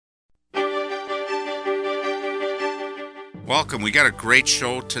Welcome. We got a great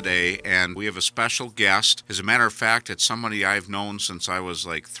show today, and we have a special guest. As a matter of fact, it's somebody I've known since I was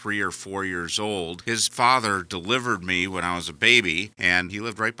like 3 or 4 years old. His father delivered me when I was a baby, and he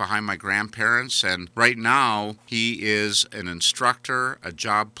lived right behind my grandparents. And right now, he is an instructor, a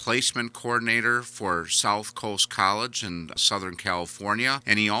job placement coordinator for South Coast College in Southern California.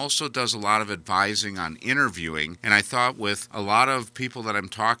 And he also does a lot of advising on interviewing. And I thought with a lot of people that I'm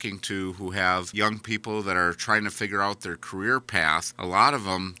talking to who have young people that are trying to figure out their career path, a lot of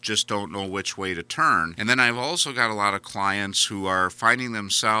them just don't know which way to turn. And then I've also got a lot of clients who are finding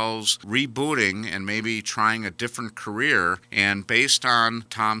themselves rebooting and maybe trying a different career. And based on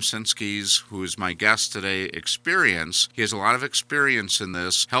Tom Sinski's, who is my guest today, experience, he has a lot of experience in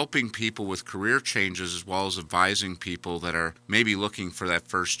this, helping people with career changes as well as advising people that are maybe looking for that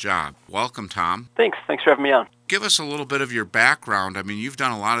first job. Welcome, Tom. Thanks for having me on. Give us a little bit of your background. I mean, you've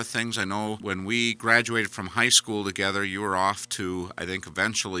done a lot of things. I know when we graduated from high school together, you were off to, I think,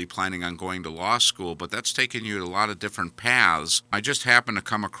 eventually planning on going to law school, but that's taken you to a lot of different paths. I just happened to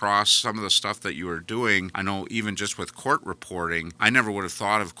come across some of the stuff that you were doing. I know even just with court reporting, I never would have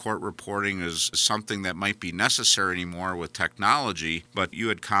thought of court reporting as something that might be necessary anymore with technology, but you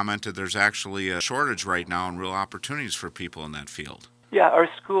had commented there's actually a shortage right now and real opportunities for people in that field. Yeah, our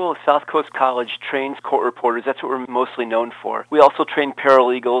school, South Coast College, trains court reporters. That's what we're mostly known for. We also train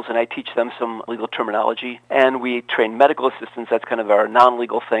paralegals, and I teach them some legal terminology. And we train medical assistants. That's kind of our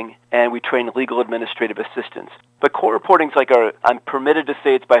non-legal thing. And we train legal administrative assistants. But court reporting's I'm permitted to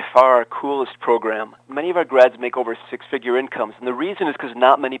say it's by far our coolest program. Many of our grads make over six-figure incomes, and the reason is because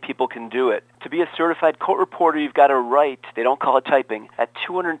not many people can do it. To be a certified court reporter, you've got to write, they don't call it typing, at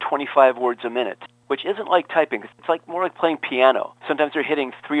 225 words a minute, which isn't like typing. It's more like playing piano. Sometimes they're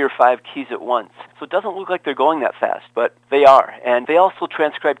hitting 3 or 5 keys at once. So it doesn't look like they're going that fast, but they are. And they also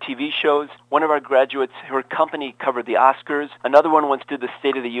transcribe TV shows. One of our graduates, her company covered the Oscars. Another one once did the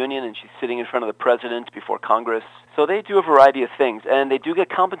State of the Union, and she's sitting in front of the president before Congress. So they do a variety of things, and they do get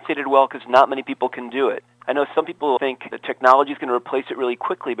compensated well because not many people can do it. I know some people think that technology is going to replace it really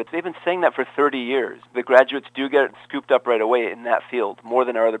quickly, but they've been saying that for 30 years. The graduates do get scooped up right away in that field, more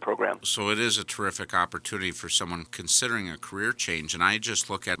than our other programs. So it is a terrific opportunity for someone considering a career change. And I just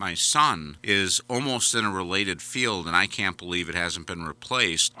look at my son is almost in a related field, and I can't believe it hasn't been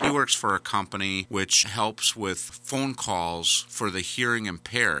replaced. He works for a company which helps with phone calls for the hearing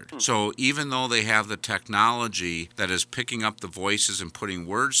impaired. So even though they have the technology that is picking up the voices and putting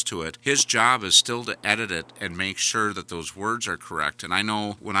words to it, his job is still to edit it and make sure that those words are correct. And I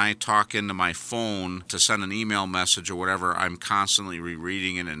know when I talk into my phone to send an email message or whatever, I'm constantly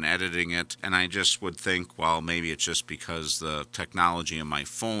rereading it and editing it. And I just would think, well, maybe it's just because the technology in my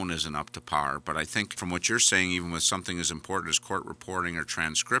phone isn't up to par. But I think from what you're saying, even with something as important as court reporting or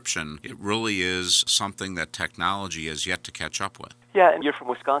transcription, it really is something that technology has yet to catch up with. Yeah, and you're from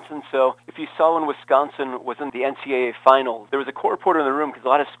Wisconsin, so if you saw when Wisconsin was in the NCAA finals, there was a court reporter in the room because a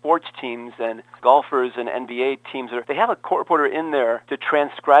lot of sports teams and golfers and NBA teams, they have a court reporter in there to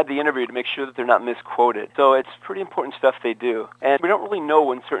transcribe the interview to make sure that they're not misquoted. So it's pretty important stuff they do. And we don't really know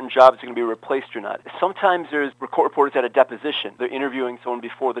when certain jobs are going to be replaced or not. Sometimes there's court reporters at a deposition. They're interviewing someone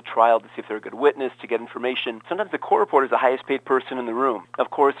before the trial to see if they're a good witness, to get information. Sometimes the court reporter is the highest paid person in the room. Of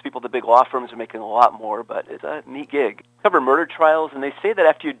course, people at the big law firms are making a lot more, but it's a neat gig. Cover murder trials, and they say that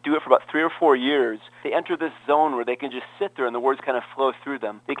after you do it for about 3 or 4 years, they enter this zone where they can just sit there and the words kind of flow through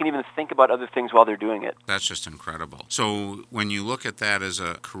them. They can even think about other things while they're doing it. That's just incredible. So when you look at that as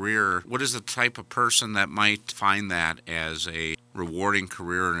a career, what is the type of person that might find that as a rewarding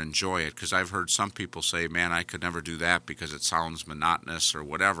career and enjoy it? Because I've heard some people say, man, I could never do that because it sounds monotonous or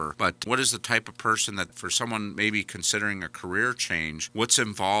whatever. But what is the type of person that, for someone maybe considering a career change, what's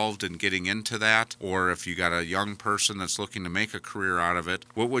involved in getting into that? Or if you got a young person that's looking to make a career out of it,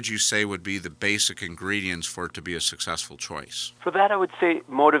 what would you say would be the basic ingredients for it to be a successful choice? For that, I would say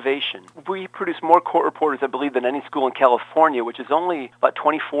motivation. We produce more court reporters, I believe, than any school in California, which is only about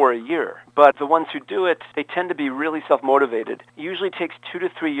 24 a year. But the ones who do it, they tend to be really self-motivated. It usually takes 2 to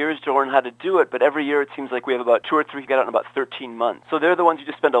 3 years to learn how to do it, but every year it seems like we have about 2 or 3 get out in about 13 months. So they're the ones who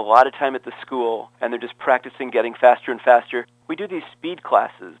just spend a lot of time at the school, and they're just practicing getting faster and faster. We do these speed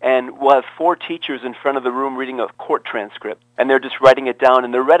classes, and we'll have 4 teachers in front of the room reading a court transcript, and they're just writing it down,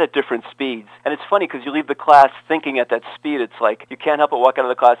 and they're read at different speeds. And it's funny because you leave the class thinking at that speed. It's like you can't help but walk out of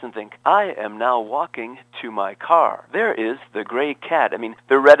the class and think, I am now walking to my car. There is the gray cat. I mean,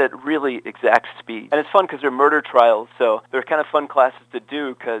 they're read at really exact speed. And it's fun because they're murder trials, so they're kind of fun classes to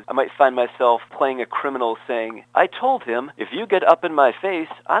do because I might find myself playing a criminal saying, I told him, if you get up in my face,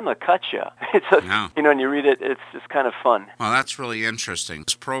 I'm a cut ya. It's a, Yeah. and you read it, it's just kind of fun. Well, that's really interesting.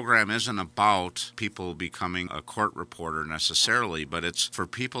 This program isn't about people becoming a court reporter necessarily, but it's for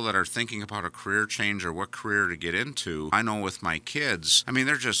people that are thinking about a career change or what career to get into. I know with my kids, I mean,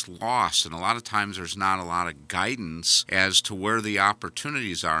 they're just lost, and a lot of times there's not a lot of guidance as to where the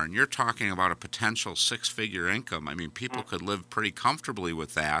opportunities are. And you're talking about a potential six-figure income. I mean, people could live pretty comfortably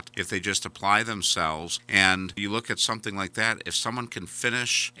with that if they just apply themselves. And you look at something like that, if someone can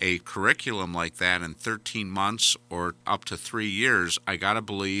finish a curriculum like that in 13 months or up to 3 years, I got to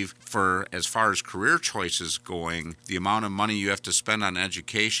believe for as far as career choices going, the amount of money you have to spend on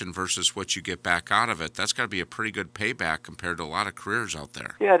education versus what you get back out of it, that's got to be a pretty good payback compared to a lot of careers out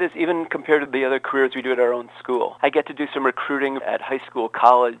there. Yeah, it is, even compared to the other careers we do at our own school. I get to do some recruiting at high school,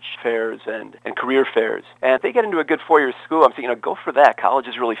 college fairs, and career fairs. And if they get into a good four-year school, I'm saying, go for that. College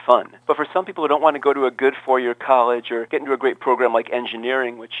is really fun. But for some people who don't want to go to a good four-year college or get into a great program like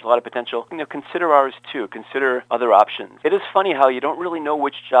engineering, which a lot of potential, consider ours too. Consider other options. It is funny how you don't really know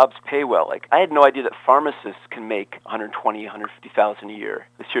which jobs pay well. Like, I had no idea that pharmacists can make $120,000, $150,000 a year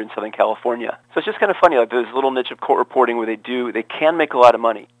this year in Southern California. So it's just kind of funny, like there's a little niche of court reporting where they can make a lot of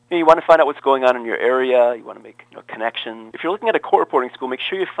money. You want to find out what's going on in your area. You want to make connections. If you're looking at a court reporting school, make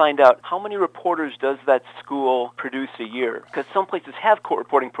sure you find out how many reporters does that school produce a year. Because some places have court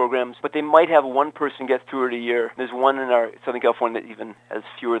reporting programs, but they might have one person get through it a year. There's one in our Southern California that even has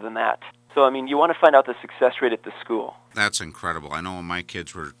fewer than that. So, you want to find out the success rate at the school. That's incredible. I know when my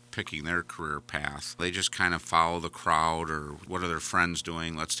kids were picking their career path, they just kind of follow the crowd or what are their friends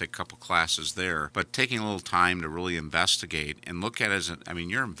doing? Let's take a couple classes there. But taking a little time to really investigate and look at it as,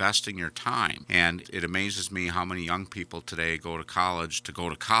 you're investing your time. And it amazes me how many young people today go to college to go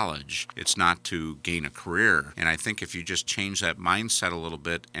to college. It's not to gain a career. And I think if you just change that mindset a little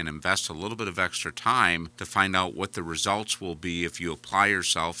bit and invest a little bit of extra time to find out what the results will be if you apply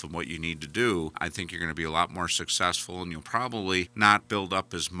yourself and what you need to do, I think you're going to be a lot more successful, and you'll probably not build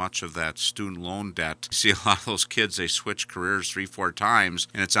up as much of that student loan debt. You see a lot of those kids, they switch careers 3-4 times,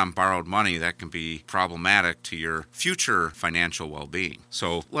 and it's on borrowed money. That can be problematic to your future financial well-being.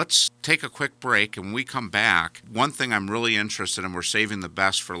 So let's take a quick break, and when we come back, one thing I'm really interested in, we're saving the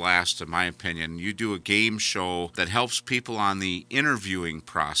best for last, in my opinion. You do a game show that helps people on the interviewing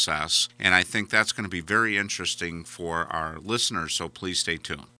process, and I think that's going to be very interesting for our listeners, so please stay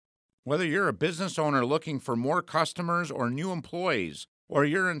tuned. Whether you're a business owner looking for more customers or new employees, or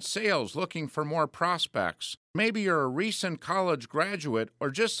you're in sales looking for more prospects, maybe you're a recent college graduate or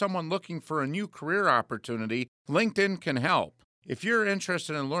just someone looking for a new career opportunity, LinkedIn can help. If you're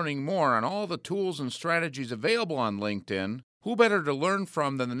interested in learning more on all the tools and strategies available on LinkedIn, who better to learn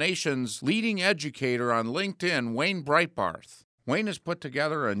from than the nation's leading educator on LinkedIn, Wayne Breitbarth. Wayne has put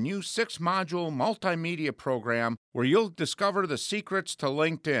together a new 6-module multimedia program where you'll discover the secrets to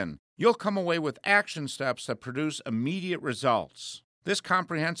LinkedIn. You'll come away with action steps that produce immediate results. This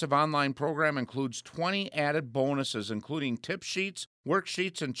comprehensive online program includes 20 added bonuses, including tip sheets,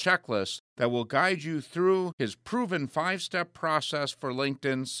 worksheets, and checklists that will guide you through his proven 5-step process for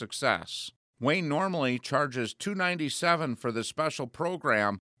LinkedIn success. Wayne normally charges $297 for this special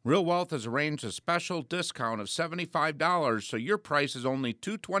program. Real Wealth has arranged a special discount of $75, so your price is only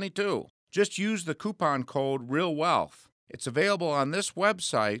 $222. Just use the coupon code REALWEALTH. It's available on this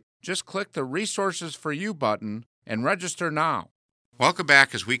website. Just click the Resources for You button and register now. Welcome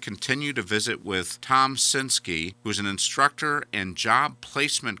back as we continue to visit with Tom Sinskey, who's an instructor and job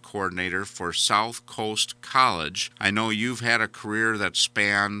placement coordinator for South Coast College. I know you've had a career that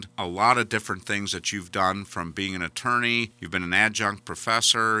spanned a lot of different things that you've done, from being an attorney, you've been an adjunct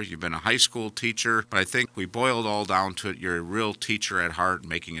professor, you've been a high school teacher, but I think we boiled all down to it, you're a real teacher at heart,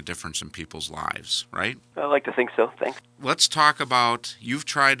 making a difference in people's lives, right? I like to think so. Thanks. Let's talk about, you've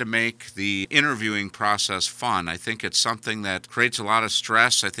tried to make the interviewing process fun. I think it's something that creates a lot of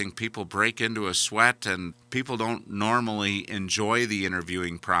stress. I think people break into a sweat, and people don't normally enjoy the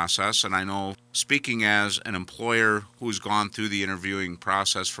interviewing process. And I know, speaking as an employer who's gone through the interviewing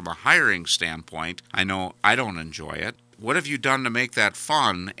process from a hiring standpoint, I know I don't enjoy it. What have you done to make that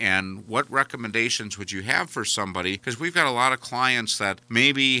fun, and what recommendations would you have for somebody? Because we've got a lot of clients that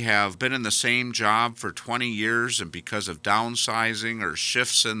maybe have been in the same job for 20 years, and because of downsizing or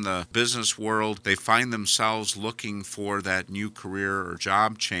shifts in the business world, they find themselves looking for that new career or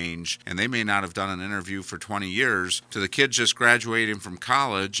job change, and they may not have done an interview for 20 years. To the kids just graduating from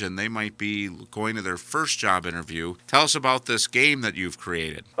college, and they might be going to their first job interview. Tell us about this game that you've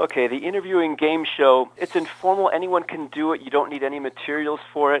created. Okay, the interviewing game show, it's informal. Anyone can do it. You don't need any materials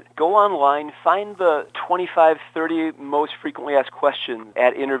for it. Go online, find the 25, 30 most frequently asked questions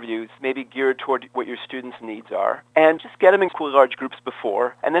at interviews, maybe geared toward what your students' needs are, and just get them in large groups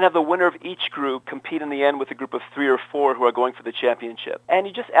before, and then have the winner of each group compete in the end with a group of 3 or 4 who are going for the championship. And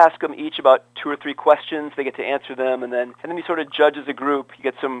you just ask them each about 2 or 3 questions. They get to answer them, and then you sort of judge as a group. You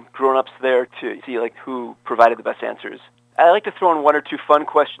get some grown-ups there to see who provided the best answers. I like to throw in 1 or 2 fun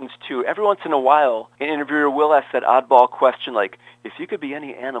questions, too. Every once in a while, an interviewer will ask that oddball question like, if you could be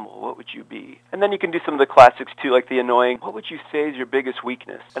any animal, what would you be? And then you can do some of the classics, too, like the annoying, what would you say is your biggest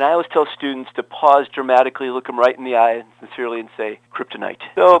weakness? And I always tell students to pause dramatically, look them right in the eye sincerely, and say, kryptonite.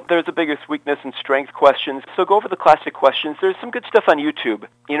 So there's the biggest weakness and strength questions. So go over the classic questions. There's some good stuff on YouTube,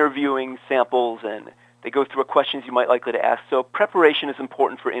 interviewing samples, and they go through what questions you might likely to ask. So preparation is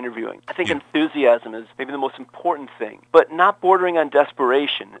important for interviewing. I think enthusiasm is maybe the most important thing, but not bordering on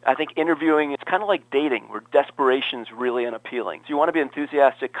desperation. I think interviewing is kind of like dating, where desperation is really unappealing. So you want to be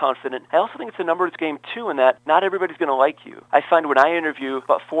enthusiastic, confident. I also think it's a numbers game, too, in that not everybody's going to like you. I find when I interview,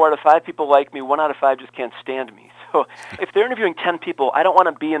 about 4 out of 5 people like me, 1 out of 5 just can't stand me. So if they're interviewing 10 people, I don't want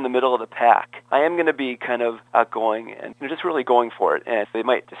to be in the middle of the pack. I am going to be kind of outgoing and just really going for it. And they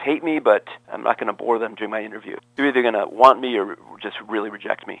might just hate me, but I'm not going to bore them during my interview. They're either going to want me or just really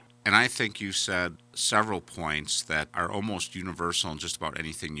reject me. And I think you said several points that are almost universal in just about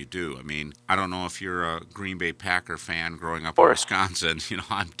anything you do. I mean, I don't know if you're a Green Bay Packer fan growing up in Wisconsin.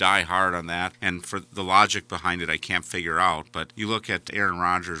 I'm die hard on that. And for the logic behind it, I can't figure out. But you look at Aaron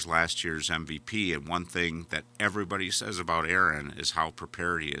Rodgers, last year's MVP, and one thing that everybody says about Aaron is how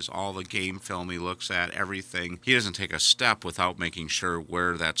prepared he is. All the game film he looks at, everything. He doesn't take a step without making sure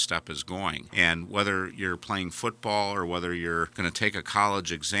where that step is going. And whether you're playing football or whether you're going to take a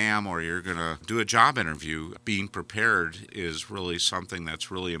college exam or you're going to do a job interview, being prepared is really something that's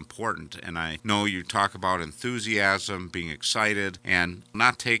really important. And I know you talk about enthusiasm, being excited, and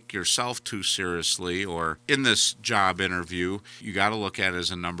not take yourself too seriously. Or in this job interview, you got to look at it as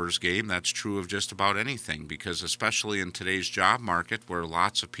a numbers game. That's true of just about anything, because especially in today's job market where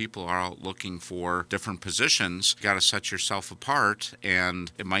lots of people are out looking for different positions, you got to set yourself apart.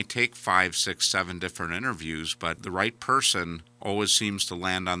 And it might take 5, 6, 7 different interviews, but the right person always seems to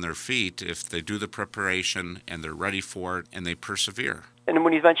land on their feet if they do the preparation and they're ready for it and they persevere. And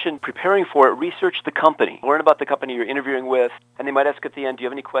when you mentioned preparing for it, research the company. Learn about the company you're interviewing with, and they might ask at the end, do you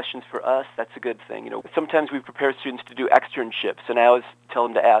have any questions for us? That's a good thing. Sometimes we prepare students to do externships, and I always tell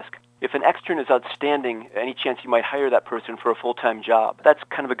them to ask, if an extern is outstanding, any chance you might hire that person for a full-time job? That's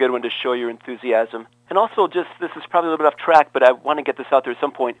kind of a good one to show your enthusiasm. And also, this is probably a little bit off track, but I want to get this out there at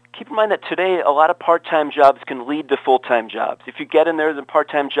some point. Keep in mind that today, a lot of part-time jobs can lead to full-time jobs. If you get in there as a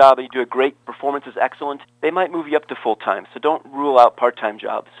part-time job and you do a great, performance is excellent, they might move you up to full-time. So don't rule out part-time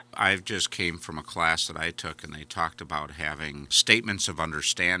jobs. I just came from a class that I took, and they talked about having statements of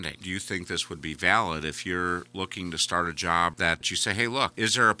understanding. Do you think this would be valid if you're looking to start a job that you say, hey, look,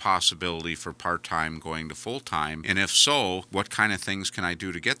 is there a possibility for part-time going to full-time? And if so, what kind of things can I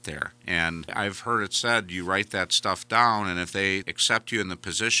do to get there? And I've heard it said you write that stuff down, and if they accept you in the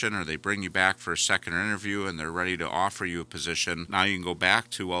position or they bring you back for a second interview and they're ready to offer you a position, now you can go back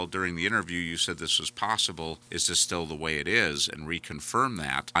to, well, during the interview you said this was possible. Is this still the way it is? And reconfirm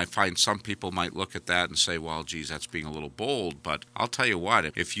that. I find some people might look at that and say, well, geez, that's being a little bold. But I'll tell you what,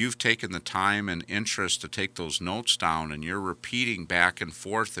 if you've taken the time and interest to take those notes down and you're repeating back and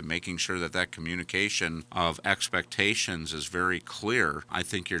forth and making sure that that communication of expectations is very clear, I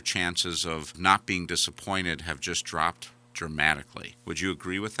think your chances of not being disappointed have just dropped dramatically. Would you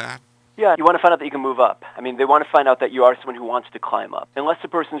agree with that? Yeah, you want to find out that you can move up. I mean, they want to find out that you are someone who wants to climb up. Unless the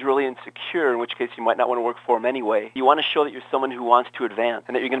person's really insecure, in which case you might not want to work for them anyway. You want to show that you're someone who wants to advance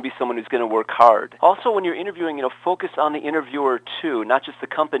and that you're going to be someone who's going to work hard. Also, when you're interviewing, focus on the interviewer too, not just the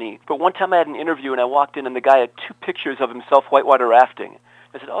company. But one time I had an interview and I walked in and the guy had 2 pictures of himself whitewater rafting.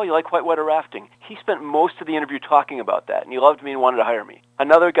 I said, oh, you like whitewater rafting? He spent most of the interview talking about that, and he loved me and wanted to hire me.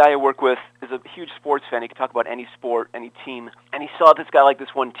 Another guy I work with is a huge sports fan. He can talk about any sport, any team. And he saw this guy like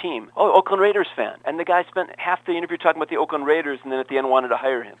this one team. Oh, Oakland Raiders fan. And the guy spent half the interview talking about the Oakland Raiders, and then at the end wanted to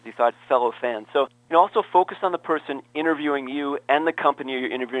hire him. He thought fellow fan. So, also focus on the person interviewing you and the company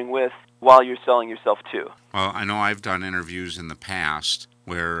you're interviewing with while you're selling yourself too. Well, I know I've done interviews in the past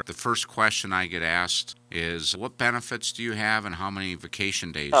where the first question I get asked is, what benefits do you have and how many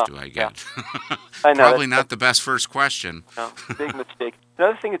vacation days do I get? Yeah. I know. Probably not the best first question. No, big mistake.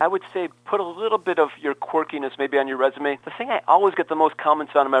 Another thing is, I would say put a little bit of your quirkiness maybe on your resume. The thing I always get the most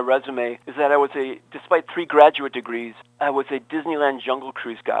comments on in my resume is that despite 3 graduate degrees, I was a Disneyland Jungle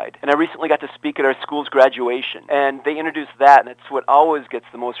Cruise guide. And I recently got to speak at our school's graduation. And they introduced that, and it's what always gets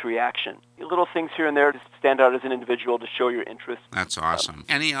the most reaction. Little things here and there to stand out as an individual to show your interest. That's awesome.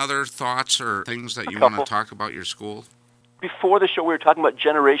 Any other thoughts or things that you want to talk about your school? Before the show, we were talking about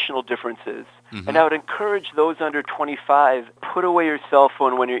generational differences. Mm-hmm. And I would encourage those under 25, put away your cell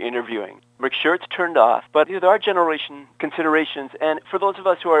phone when you're interviewing. Make sure it's turned off. But there are generation considerations. And for those of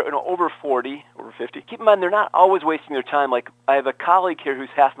us who are over 40, over 50, keep in mind they're not always wasting their time. Like, I have a colleague here who's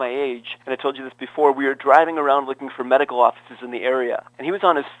half my age, and I told you this before. We were driving around looking for medical offices in the area. And he was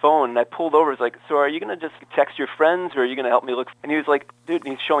on his phone, and I pulled over. I was like, so are you going to just text your friends, or are you going to help me look? And he was like, dude,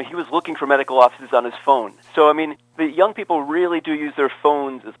 and he's showing he was looking for medical offices on his phone. So, I mean, the young people really do use their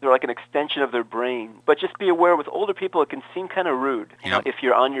phones as they're like an extension of their brain. But just be aware, with older people, it can seem kind of rude if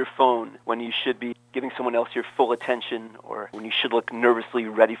you're on your phone when you should be giving someone else your full attention, or when you should look nervously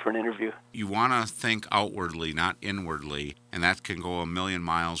ready for an interview. You want to think outwardly, not inwardly, and that can go a million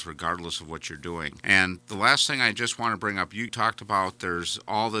miles regardless of what you're doing. And the last thing I just want to bring up, you talked about there's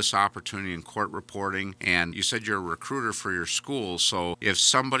all this opportunity in court reporting, and you said you're a recruiter for your school, so if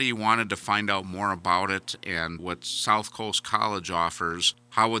somebody wanted to find out more about it and what South Coast College offers,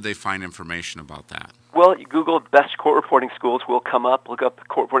 how would they find information about that? Well, you Google best court reporting schools will come up. Look up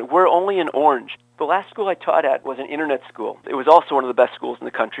court reporting. We're only in Orange. The last school I taught at was an internet school. It was also one of the best schools in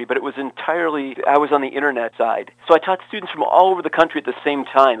the country, but it was I was on the internet side. So I taught students from all over the country at the same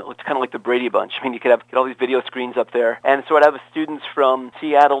time. It looked kind of like the Brady Bunch. I mean, you could have all these video screens up there. And so I'd have students from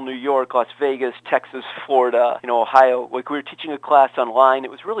Seattle, New York, Las Vegas, Texas, Florida, Ohio. Like, we were teaching a class online.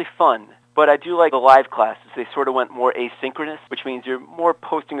 It was really fun. But I do like the live classes. They sort of went more asynchronous, which means you're more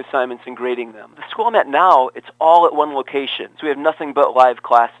posting assignments and grading them. The school I'm at now, it's all at one location, so we have nothing but live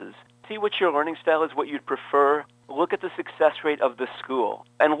classes. See what your learning style is, what you'd prefer. Look at the success rate of the school,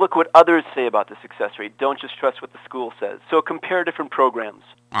 and look what others say about the success rate. Don't just trust what the school says. So compare different programs.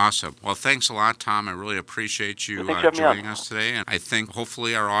 Awesome. Well, thanks a lot, Tom. I really appreciate you joining us today. And I think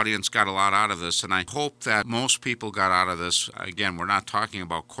hopefully our audience got a lot out of this. And I hope that most people got out of this. Again, we're not talking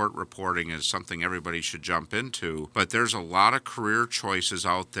about court reporting as something everybody should jump into, but there's a lot of career choices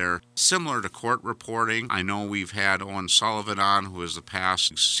out there similar to court reporting. I know we've had Owen Sullivan on, who is the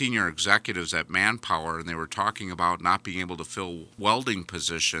past senior executives at Manpower, and they were talking about not being able to fill welding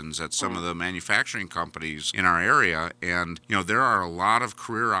positions at some of the manufacturing companies in our area. And, there are a lot of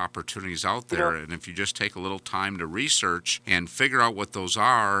career opportunities out there, and if you just take a little time to research and figure out what those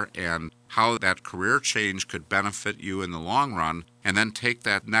are and how that career change could benefit you in the long run, and then take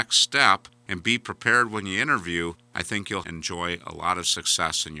that next step and be prepared when you interview, I think you'll enjoy a lot of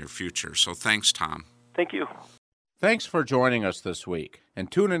success in your future. So thanks, Tom. Thank you. Thanks for joining us this week,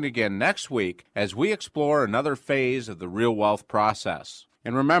 and tune in again next week as we explore another phase of the Real Wealth process.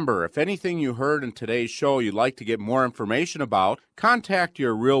 And remember, if anything you heard in today's show you'd like to get more information about, contact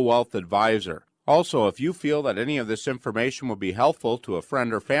your Real Wealth advisor. Also, if you feel that any of this information will be helpful to a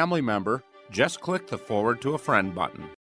friend or family member, just click the Forward to a Friend button.